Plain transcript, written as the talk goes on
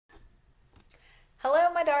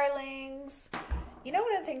my darlings. You know,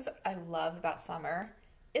 one of the things I love about summer,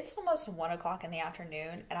 it's almost 1 o'clock in the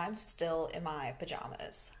afternoon and I'm still in my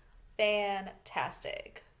pajamas.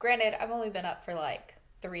 Fantastic. Granted, I've only been up for like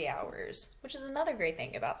 3 hours, which is another great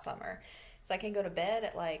thing about summer. So I can go to bed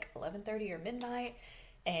at like 11:30 or midnight,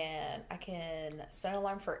 and I can set an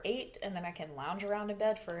alarm for 8, and then I can lounge around in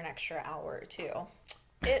bed for an extra hour or two.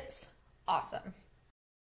 It's awesome.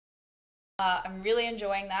 I'm really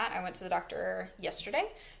enjoying that. I went to the doctor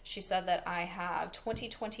yesterday. She said that I have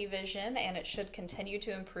 20/20 vision and it should continue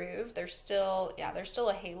to improve. There's still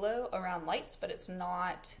a halo around lights, but it's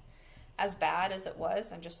not as bad as it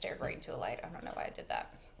was. I just stared right into a light. I don't know why I did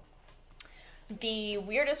that. The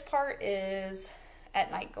weirdest part is at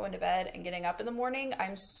night going to bed and getting up in the morning.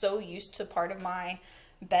 I'm so used to part of my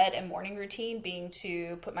bed and morning routine being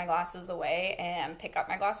to put my glasses away and pick up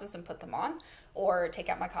my glasses and put them on, or take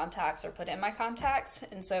out my contacts or put in my contacts.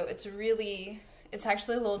 And so it's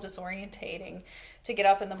actually a little disorientating to get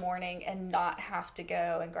up in the morning and not have to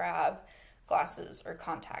go and grab glasses or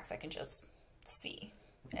contacts. I can just see.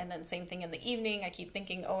 And then same thing in the evening. I keep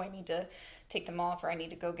thinking, oh, I need to take them off, or I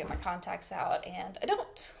need to go get my contacts out, and I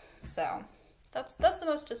don't. So that's the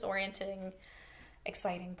most disorienting,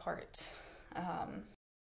 exciting part.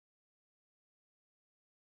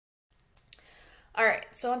 All right,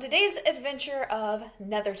 so on today's adventure of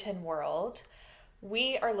Netherton World,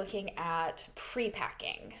 we are looking at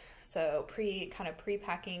pre-packing. So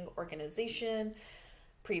pre-packing organization,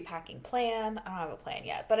 pre-packing plan. I don't have a plan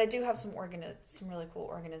yet, but I do have some really cool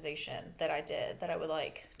organization that I did that I would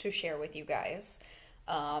like to share with you guys.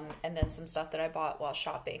 And then some stuff that I bought while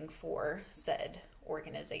shopping for said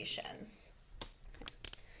organization.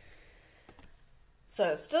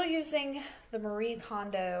 So still using the Marie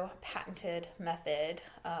Kondo patented method.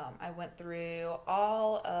 I went through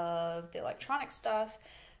all of the electronic stuff,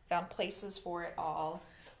 found places for it all,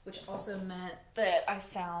 which also meant that I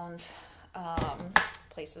found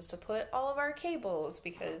places to put all of our cables,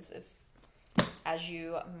 because as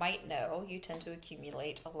you might know, you tend to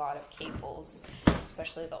accumulate a lot of cables,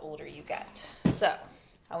 especially the older you get. So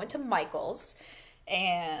I went to Michael's.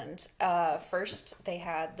 And first they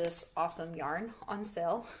had this awesome yarn on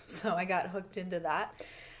sale, so I got hooked into that.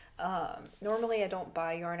 Normally I don't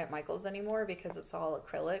buy yarn at Michael's anymore because it's all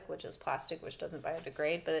acrylic, which is plastic, which doesn't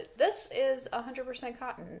biodegrade, but this is 100%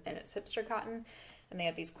 cotton, and it's hipster cotton, and they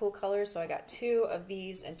had these cool colors, so I got 2 of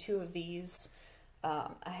these and 2 of these.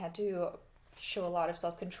 I had to show a lot of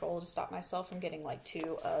self-control to stop myself from getting like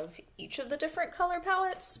 2 of each of the different color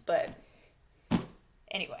palettes, but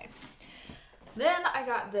anyway. Then I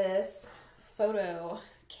got this photo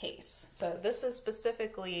case. So this is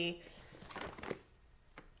specifically,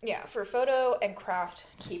 for photo and craft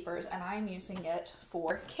keepers, and I'm using it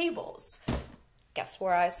for cables. Guess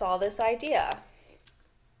where I saw this idea?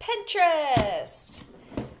 Pinterest!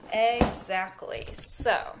 Exactly.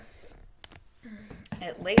 So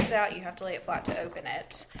it lays out, you have to lay it flat to open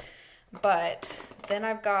it. But then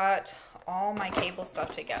I've got all my cable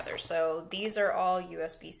stuff together. So these are all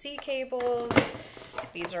USB-C cables.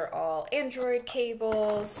 These are all Android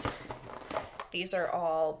cables. These are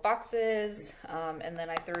all boxes. And then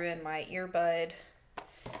I threw in my earbud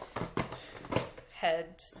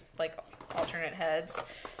heads, like alternate heads.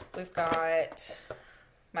 We've got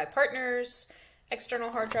my partner's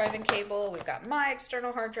external hard drive and cable. We've got my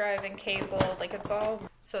external hard drive and cable. Like it's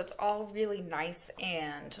all really nice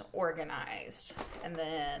and organized. And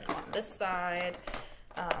then on this side,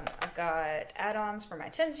 I've got add-ons for my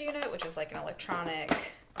TENS unit, which is like an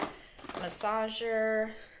electronic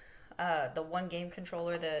massager, the one game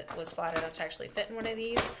controller that was flat enough to actually fit in one of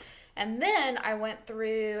these. And then I went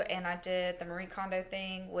through and I did the Marie Kondo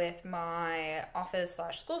thing with my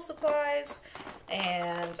office/school supplies,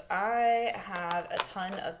 and I have a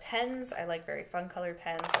ton of pens. I like very fun colored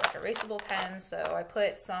pens, I like erasable pens, so I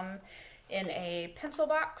put some in a pencil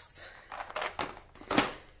box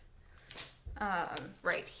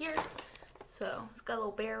right here. So it's got a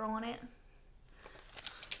little bear on it.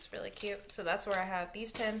 It's really cute. So that's where I have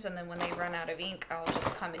these pens, and then when they run out of ink, I'll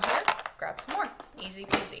just come in here, grab some more. Easy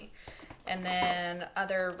peasy. And then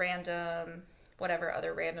other random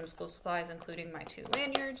school supplies, including my 2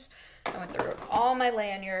 lanyards. I went through all my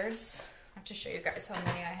lanyards. I have to show you guys how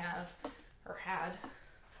many I have, or had.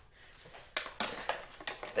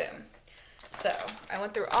 Boom. So I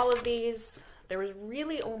went through all of these. There was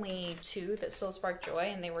really only 2 that still sparked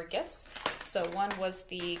joy, and they were gifts. So one was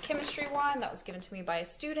the chemistry one that was given to me by a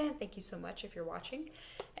student. Thank you so much if you're watching.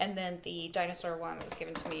 And then the dinosaur one was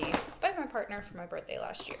given to me by my partner for my birthday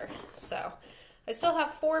last year. So I still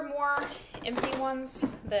have 4 more empty ones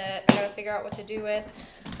that I gotta figure out what to do with.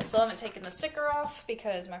 I still haven't taken the sticker off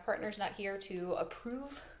because my partner's not here to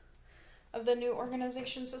approve of the new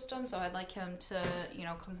organization system, so I'd like him to, you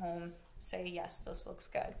know, come home, say, yes, this looks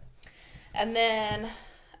good. And then,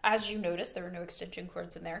 as you noticed, there were no extension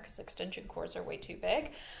cords in there because extension cords are way too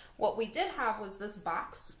big. What we did have was this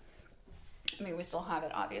box. I mean, we still have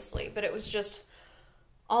it, obviously, but it was just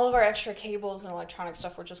all of our extra cables and electronic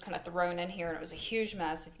stuff were just kind of thrown in here, and it was a huge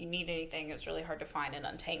mess. If you need anything, it was really hard to find and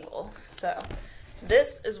untangle. So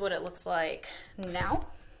this is what it looks like now.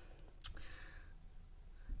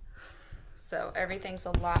 So everything's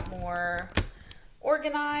a lot more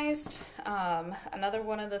organized. Another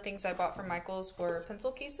one of the things I bought from Michael's were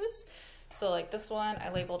pencil cases. So like this one, I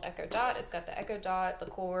labeled Echo Dot. It's got the Echo Dot, the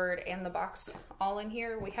cord, and the box all in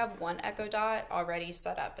here. We have one Echo Dot already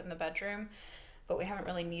set up in the bedroom, but we haven't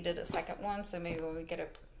really needed a second one, so maybe when we get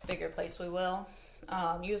a bigger place we will.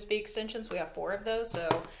 USB extensions, we have 4 of those, so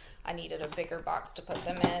I needed a bigger box to put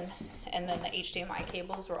them in. And then the HDMI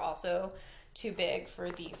cables were also too big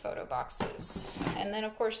for the photo boxes. And then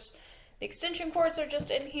of course, the extension cords are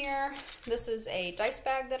just in here. This is a dice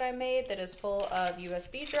bag that I made that is full of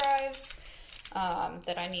USB drives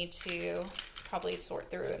that I need to probably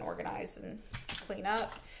sort through and organize and clean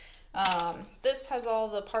up. This has all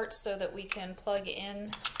the parts so that we can plug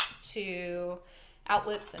in to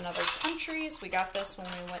outlets in other countries. We got this when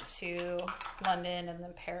we went to London and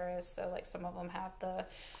then Paris, so like some of them have the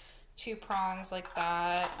 2 prongs like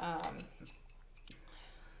that.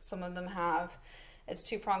 Some of them have, it's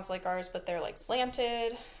 2 prongs like ours, but they're like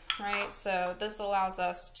slanted, right? So this allows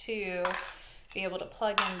us to be able to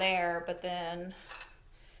plug in there, but then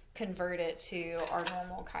convert it to our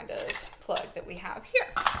normal kind of plug that we have here.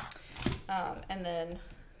 And then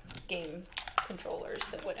game controllers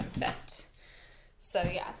that wouldn't fit. So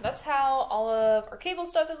yeah, that's how all of our cable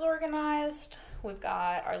stuff is organized. We've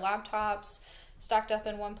got our laptops stacked up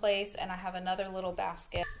in one place, and I have another little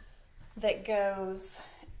basket that goes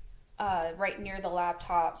right near the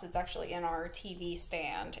laptops. It's actually in our TV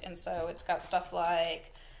stand, and so it's got stuff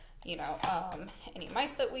like, you know, any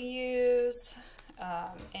mice that we use,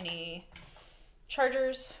 any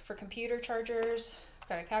chargers for computer chargers. I've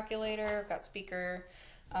got a calculator, I've got speaker,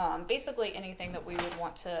 basically anything that we would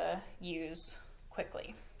want to use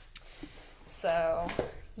quickly. So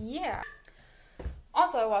yeah.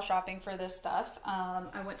 Also, while shopping for this stuff,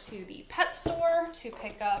 I went to the pet store to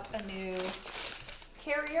pick up a new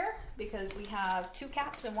carrier because we have 2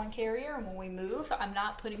 cats in 1 carrier, and when we move, I'm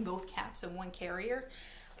not putting both cats in 1 carrier.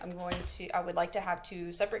 I would like to have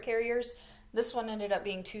 2 separate carriers. This one ended up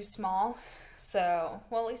being too small, so,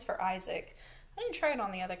 well, at least for Isaac. I didn't try it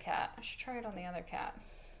on the other cat. I should try it on the other cat.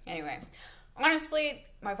 Anyway, honestly,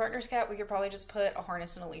 my partner's cat, we could probably just put a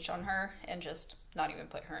harness and a leash on her and just not even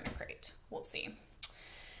put her in a crate. We'll see.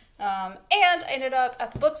 And I ended up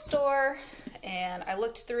at the bookstore, and I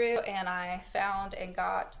looked through, and I found and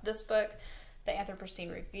got this book, The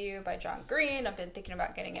Anthropocene Review by John Green. I've been thinking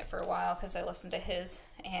about getting it for a while because I listened to his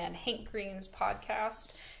and Hank Green's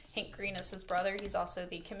podcast. Hank Green is his brother. He's also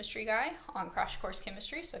the chemistry guy on Crash Course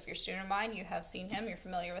Chemistry, so if you're a student of mine, you have seen him, you're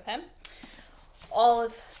familiar with him. All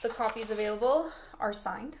of the copies available are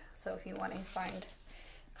signed, so if you want a signed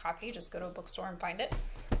copy, just go to a bookstore and find it.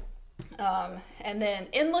 And then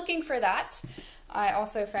in looking for that, I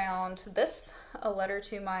also found this, a letter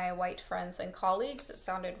to my white friends and colleagues. It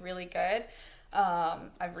sounded really good.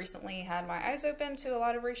 I've recently had my eyes open to a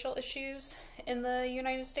lot of racial issues in the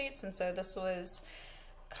United States, and so this was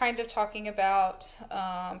kind of talking about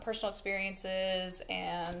personal experiences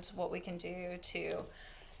and what we can do to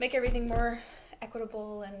make everything more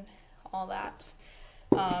equitable and all that.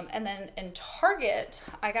 And then in Target,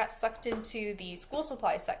 I got sucked into the school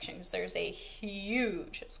supply section because there's a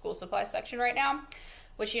huge school supply section right now,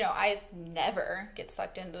 which, you know, I never get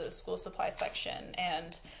sucked into the school supply section,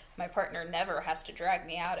 and my partner never has to drag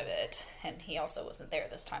me out of it, and he also wasn't there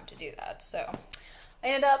this time to do that. So I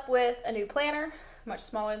ended up with a new planner, much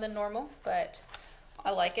smaller than normal, but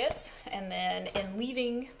I like it. And then in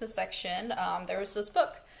leaving the section, there was this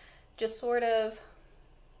book, just sort of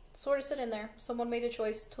sit in there. Someone made a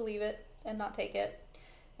choice to leave it and not take it,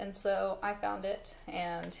 and so I found it.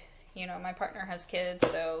 And you know, my partner has kids,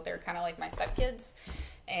 so they're kind of like my stepkids,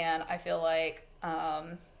 and I feel like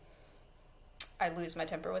I lose my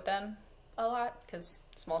temper with them a lot because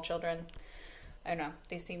small children, I don't know,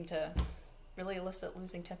 they seem to really elicit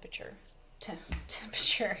losing temper.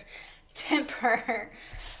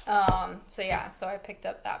 So yeah, so I picked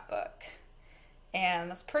up that book, and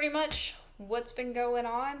that's pretty much what's been going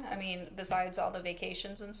on. I mean, besides all the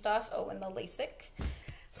vacations and stuff. Oh, and the LASIK.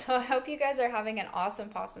 So I hope you guys are having an awesome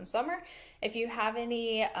summer. If you have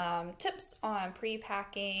any tips on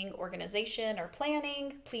pre-packing, organization, or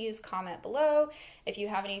planning, please comment below. If you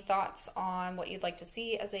have any thoughts on what you'd like to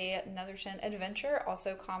see as a Netherton adventure,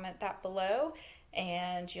 also comment that below,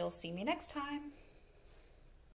 and you'll see me next time.